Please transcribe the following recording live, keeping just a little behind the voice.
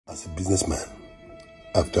As a businessman,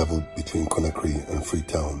 I've traveled between Conakry and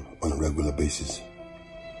Freetown on a regular basis.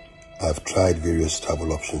 I've tried various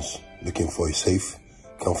travel options, looking for a safe,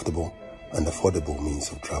 comfortable, and affordable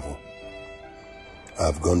means of travel.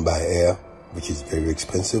 I've gone by air, which is very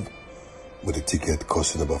expensive, with a ticket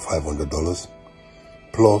costing about $500,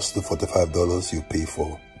 plus the $45 you pay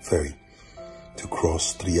for ferry to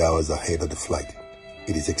cross 3 hours ahead of the flight.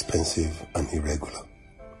 It is expensive and irregular.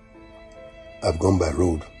 I've gone by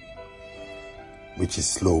road, which is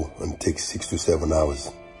slow and takes 6 to 7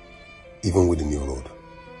 hours, even with the new road.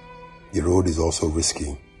 The road is also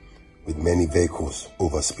risky, with many vehicles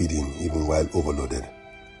overspeeding even while overloaded.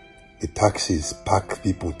 The taxis pack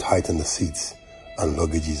people tight in the seats and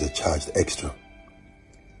luggages are charged extra.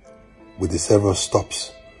 With the several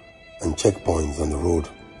stops and checkpoints on the road,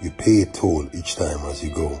 you pay a toll each time as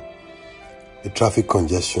you go. The traffic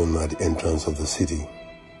congestion at the entrance of the city,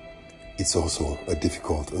 it's also a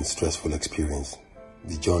difficult and stressful experience.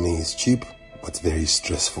 The journey is cheap, but very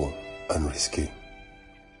stressful and risky.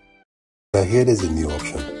 I hear there's a new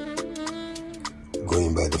option,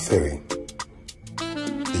 going by the ferry.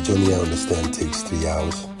 The journey, I understand, takes 3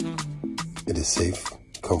 hours. It is safe,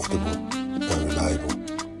 comfortable, and reliable.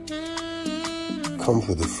 Comes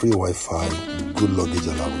with a free Wi-Fi, good luggage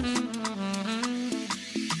allowance.